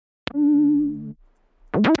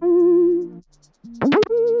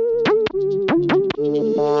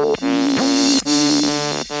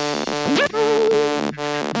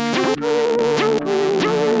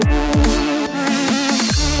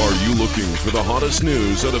Looking for the hottest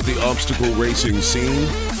news out of the obstacle racing scene?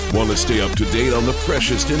 Want to stay up to date on the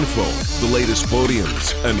freshest info, the latest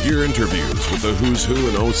podiums, and hear interviews with the who's who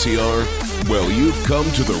in OCR? Well, you've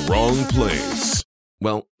come to the wrong place.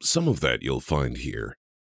 Well, some of that you'll find here.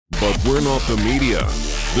 But we're not the media.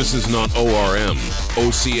 This is not ORM,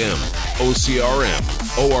 OCM, OCRM,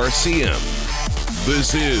 ORCM.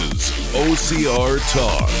 This is OCR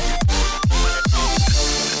Talk.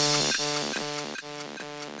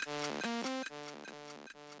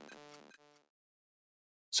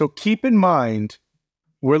 So keep in mind,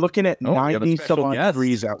 we're looking at 90-some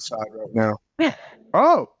degrees outside right now.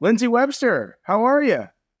 Oh, Lindsay Webster, how are you?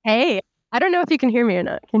 Hey, I don't know if you can hear me or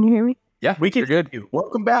not. Can you hear me? Yeah, we can hear you.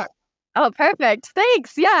 Welcome back. Oh, perfect.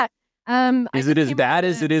 Thanks. Yeah. Is it as bad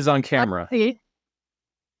as it is on camera?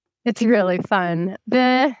 It's really fun.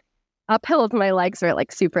 The uphill of my legs are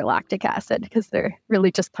like super lactic acid because they're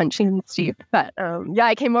really just punching and steep. But yeah,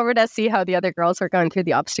 I came over to see how the other girls were going through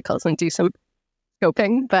the obstacles and do some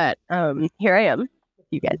scoping, but here I am with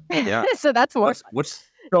you guys. Yeah. So that's more. What's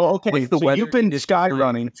the so weather? You've been sky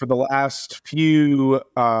running for the last few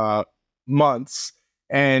months,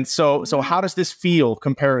 and so how does this feel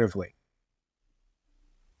comparatively?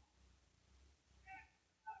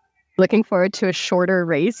 Looking forward to a shorter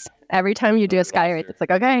race. Every time you do a sky race, it's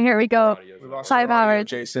like, okay, here we go. 5 hours.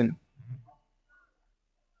 Jason.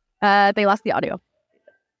 They lost the audio.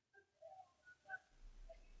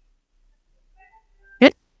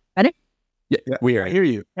 Ready? Yeah, we are. I hear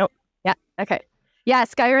you. Nope. Yeah. Okay. Yeah.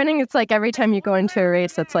 Sky running. It's like every time you go into a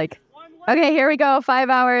race, it's like, okay, here we go, 5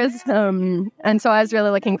 hours. And so I was really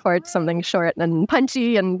looking forward to something short and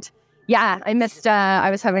punchy. And yeah, I missed.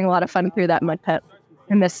 I was having a lot of fun through that mud pit.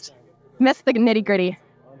 I missed the nitty gritty.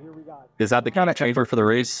 Is that the kind of chamber for the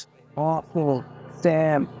race? Awful,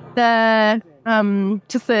 Sam. The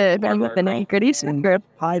just the nitty gritty.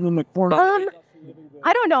 Hide in the corner.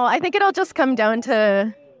 I don't know. I think it'll just come down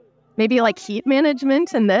to maybe like heat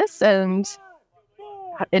management in this and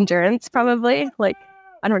endurance probably. Like,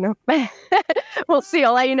 I don't know. We'll see.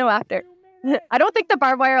 I'll let you know after. I don't think the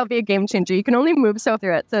barbed wire will be a game changer. You can only move so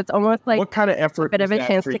through it. So it's almost like what kind of effort? A bit of a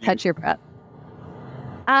chance to catch your breath.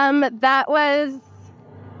 That was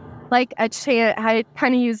like I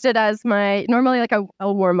kind of used it as my normally like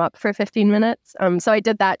I'll warm up for 15 minutes. So I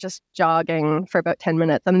did that just jogging for about 10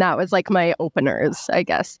 minutes. And that was like my openers, I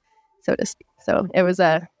guess, so to speak. So it was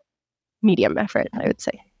a medium effort, I would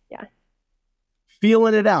say. Yeah.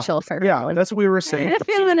 Feeling it out. Chill for yeah, that's what we were saying.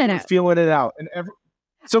 Feeling it out. Feeling it out. And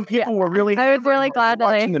some people were really I was really glad that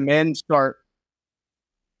watching the men start.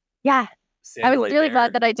 Yeah. I was really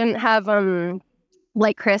glad that I didn't have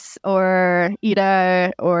like Kris or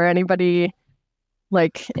Ida or anybody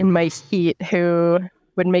like in my heat who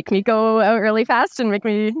would make me go out really fast and make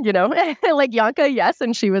me, like Yanka, yes,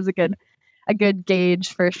 and she was a good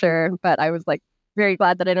gauge for sure. But I was like very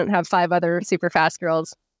glad that I didn't have 5 other super fast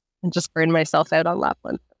girls and just burn myself out on lap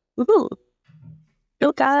 1. Woohoo!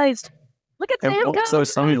 Go guys! Look at Sam go! So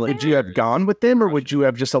would you have gone with them or would you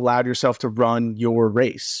have just allowed yourself to run your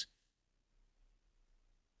race?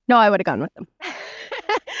 No, I would have gone with them.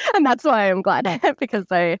 And that's why I'm glad because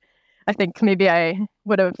I think maybe I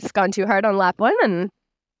would have gone too hard on lap 1 and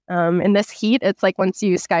in this heat it's like once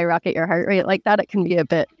you skyrocket your heart rate like that it can be a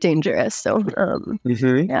bit dangerous. So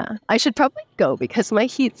yeah, I should probably go because my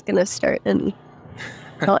heat's gonna start in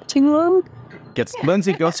not too long.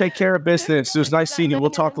 Lindsay, go take care of business. It was nice seeing you. We'll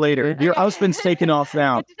talk later. Your husband's taking off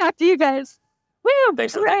now. Good to talk to you guys. Woo!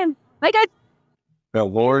 Thanks for Ryan. Bye guys. Well,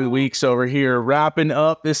 Lauren Weeks over here wrapping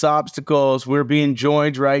up this obstacles. We're being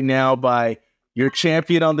joined right now by your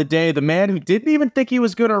champion on the day, the man who didn't even think he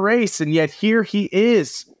was going to race, and yet here he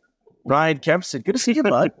is, Ryan Kempson. Good to see you,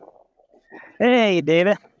 bud. Hey,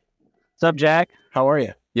 David. What's up, Jack? How are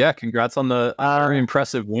you? Yeah, congrats on the very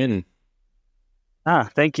impressive win.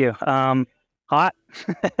 Thank you. Hot.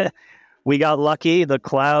 We got lucky. The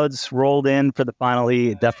clouds rolled in for the final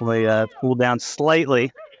heat. Definitely cooled down slightly.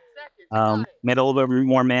 Made it a little bit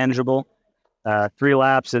more manageable. 3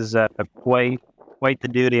 laps is quite the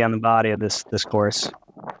duty on the body of this course.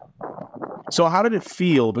 So how did it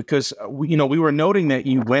feel? Because we were noting that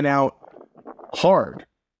you went out hard,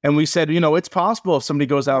 and we said it's possible if somebody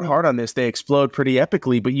goes out hard on this, they explode pretty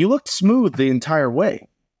epically. But you looked smooth the entire way.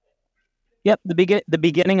 Yep, the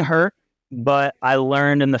beginning hurt, but I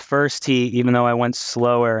learned in the first heat, even though I went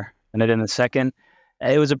slower than I did in the second.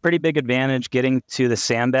 It was a pretty big advantage getting to the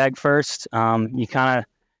sandbag first. You kind of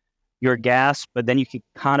your gas, but then you can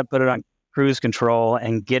kind of put it on cruise control,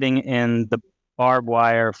 and getting in the barbed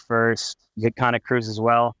wire first, you kind of cruise as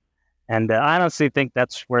well. And I honestly think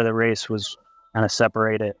that's where the race was kind of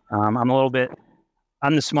separated. I'm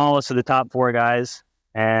the smallest of the top 4 guys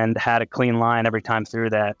and had a clean line every time through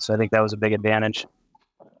that. So I think that was a big advantage.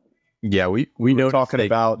 Yeah, we were talking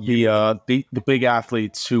about the big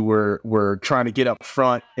athletes who were trying to get up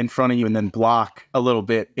front in front of you and then block a little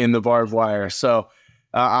bit in the barbed wire. So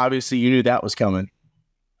obviously you knew that was coming.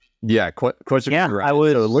 Yeah, question. Yeah, correct. I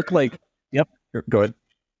would. So it looked like. Yep. Go ahead.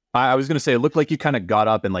 I was going to say, it looked like you kind of got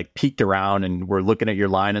up and like peeked around and were looking at your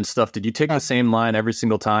line and stuff. Did you take the same line every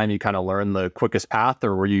single time? You kind of learned the quickest path,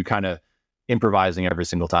 or were you kind of improvising every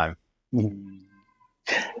single time? Nope.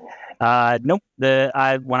 When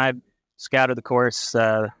I scouted the course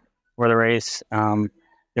for the race,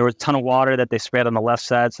 there was a ton of water that they spread on the left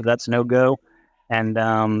side, so that's no go. And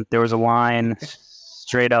there was a line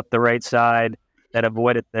straight up the right side that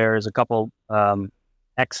avoided. There's a couple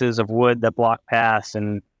X's of wood that blocked paths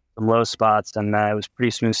and some low spots, and it was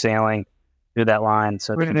pretty smooth sailing through that line.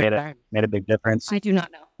 So it made a big difference. I do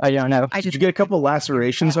not know. I don't know. Did you get a couple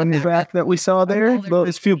lacerations on your back that we saw there?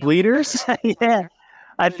 Those few bleeders? Yeah.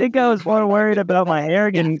 I think I was more worried about my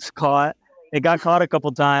hair getting caught. It got caught a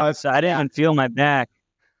couple times, so I didn't even feel my back.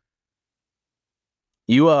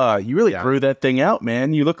 You really grew that thing out,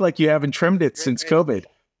 man. You look like you haven't trimmed it since COVID.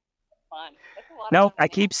 No, I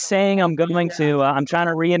keep saying I'm going to. I'm trying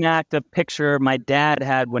to reenact a picture my dad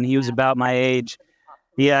had when he was about my age.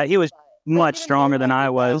 Yeah, he was much stronger than I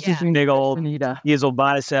was. Big old, diesel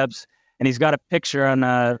biceps, and he's got a picture on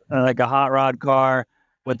like a hot rod car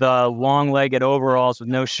with long-legged overalls with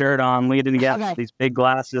no shirt on, leading against these big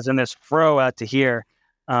glasses and this fro out to here.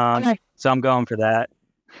 So I'm going for that.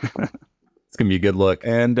 It's gonna be a good look.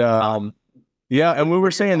 And and we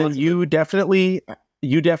were saying that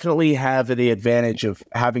you definitely have the advantage of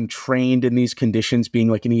having trained in these conditions, being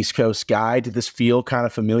like an East Coast guy. Did this feel kind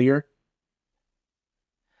of familiar?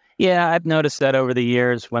 Yeah, I've noticed that over the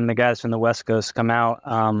years when the guys from the West Coast come out.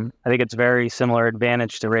 I think it's very similar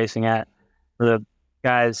advantage to racing for the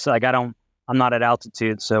guys. Like I'm not at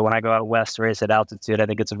altitude, so when I go out west to race at altitude, I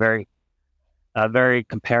think it's a very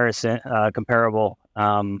comparable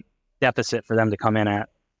deficit for them to come in at.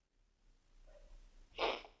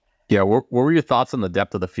 Yeah, what were your thoughts on the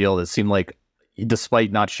depth of the field? It seemed like,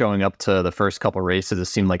 despite not showing up to the first couple of races, it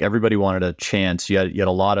seemed like everybody wanted a chance. You had a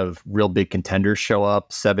lot of real big contenders show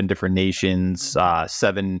up, 7 different nations,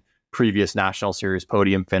 7 previous National Series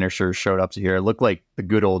podium finishers showed up to here. It looked like the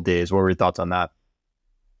good old days. What were your thoughts on that?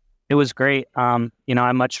 It was great. I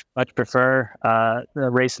much prefer the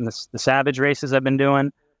race in the Savage races I've been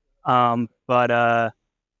doing. But I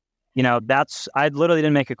literally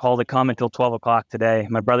didn't make a call to come until 12 o'clock today.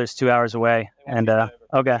 My brother's 2 hours away. And, I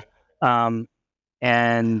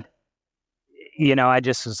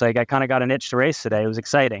just was like, I kind of got an itch to race today. It was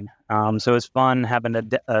exciting. So it was fun having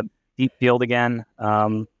a deep field again.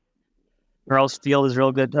 Girls' field is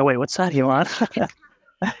real good. Oh, wait, what side are you on?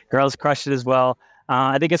 Girls crushed it as well.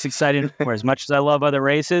 I think it's exciting for as much as I love other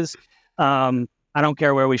races. I don't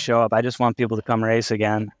care where we show up. I just want people to come race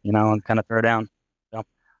again, and kind of throw down. So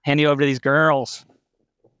hand you over to these girls.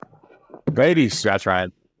 Ladies. That's right.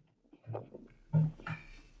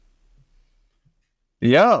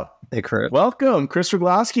 Yo. Hey, Kris. Welcome, Kris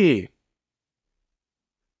Rugloski.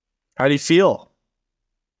 How do you feel?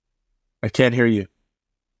 I can't hear you.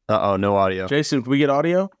 Uh-oh, no audio. Jason, can we get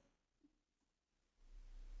audio?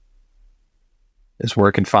 It's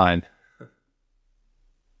working fine.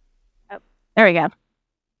 Oh, there we go.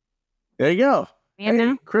 There you go.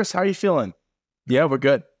 Hey, Kris, how are you feeling? Yeah, we're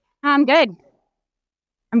good. I'm good.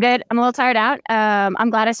 I'm a little tired out.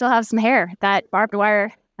 I'm glad I still have some hair. That barbed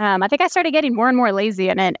wire. I think I started getting more and more lazy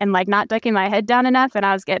in it and like not ducking my head down enough. And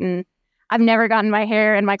I've never gotten my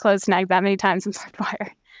hair and my clothes snagged that many times in barbed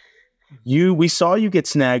wire. We saw you get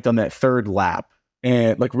snagged on that third lap.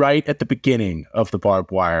 And like right at the beginning of the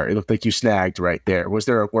barbed wire, it looked like you snagged right there. Was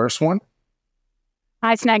there a worse one?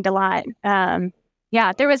 I snagged a lot. There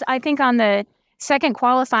was, I think on the second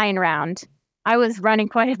qualifying round, I was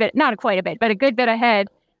running not quite a bit, but a good bit ahead.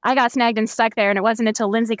 I got snagged and stuck there. And it wasn't until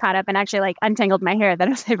Lindsay caught up and actually like untangled my hair that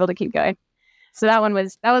I was able to keep going. So that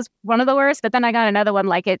was one of the worst. But then I got another one,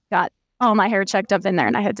 like it got all my hair checked up in there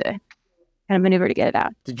and I had to kind of maneuver to get it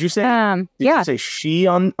out. Did you say? Did you say she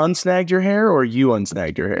unsnagged your hair or you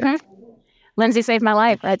unsnagged your hair? Mm-hmm. Lindsay saved my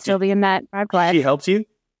life. I'd still be in that barbed wire. She helped you?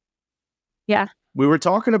 Yeah. We were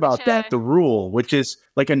talking about that, the rule, which is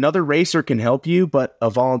like another racer can help you, but a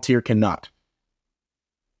volunteer cannot.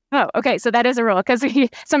 Oh, okay. So that is a rule because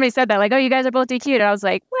somebody said that, like, oh, you guys are both DQ'd. And I was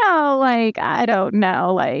like, well, like, I don't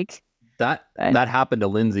know. Like, That happened to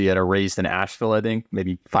Lindsay at a race in Asheville, I think,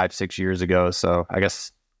 maybe 5-6 years ago. So I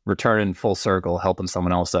guess returning full circle, helping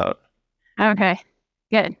someone else out. Okay,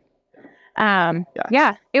 good.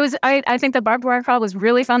 It was. I think the barbed wire crawl was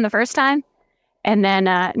really fun the first time, and then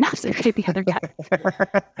not so great the other time.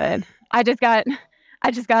 But I just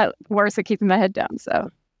got worse at keeping my head down. So,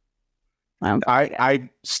 I'm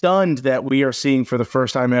stunned that we are seeing for the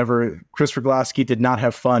first time ever Kris Rugloski did not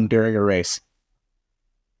have fun during a race.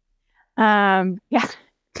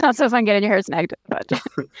 It's not so fun getting your hair snagged. But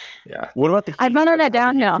yeah. What about the? I've run on that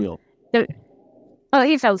downhill.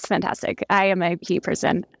 He feels fantastic. I am a heat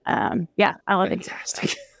person. I love it.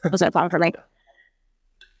 Fantastic. It was no problem for me.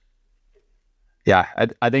 Yeah,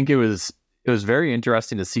 I think it was very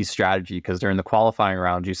interesting to see strategy because during the qualifying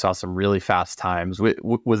round, you saw some really fast times.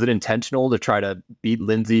 Was it intentional to try to beat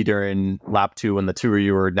Lindsay during lap 2 when the two of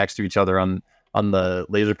you were next to each other on the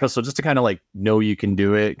laser pistol, just to kind of like know you can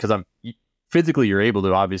do it? Because physically you're able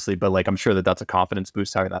to, obviously, but like I'm sure that's a confidence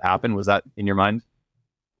boost having that happen. Was that in your mind?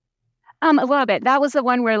 A little bit. That was the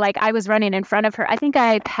one where like I was running in front of her. I think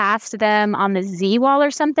I passed them on the Z wall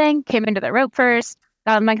or something, came into the rope first,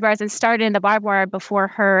 got the monkey bars and started in the barbed wire before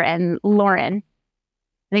her and Lauren.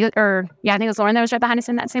 I think it was Lauren that was right behind us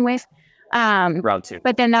in that same wave. Round 2.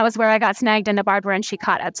 But then that was where I got snagged in the barbed wire and she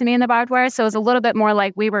caught up to me in the barbed wire. So it was a little bit more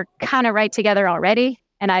like we were kind of right together already.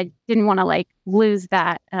 And I didn't want to like lose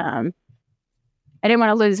that. I didn't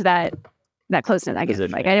want to lose that closeness, I guess.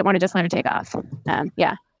 Like I didn't want to just let her take off.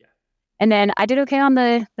 And then I did okay on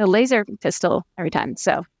the laser pistol every time.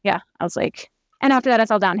 So yeah, I was like, and after that,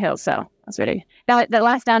 it's all downhill. So I was ready. Now the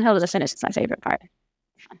last downhill to the finish is my favorite part.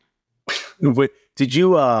 Did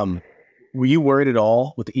you, were you worried at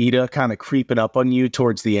all with Ida kind of creeping up on you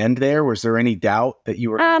towards the end there? Was there any doubt that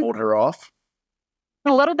you were going to hold her off?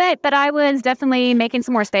 A little bit, but I was definitely making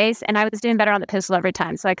some more space and I was doing better on the pistol every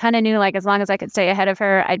time. So I kind of knew like as long as I could stay ahead of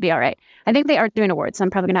her, I'd be all right. I think they are doing awards, so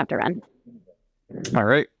I'm probably going to have to run. All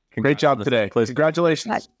right. Great job today.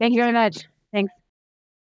 Congratulations. Thank you very much. Thanks.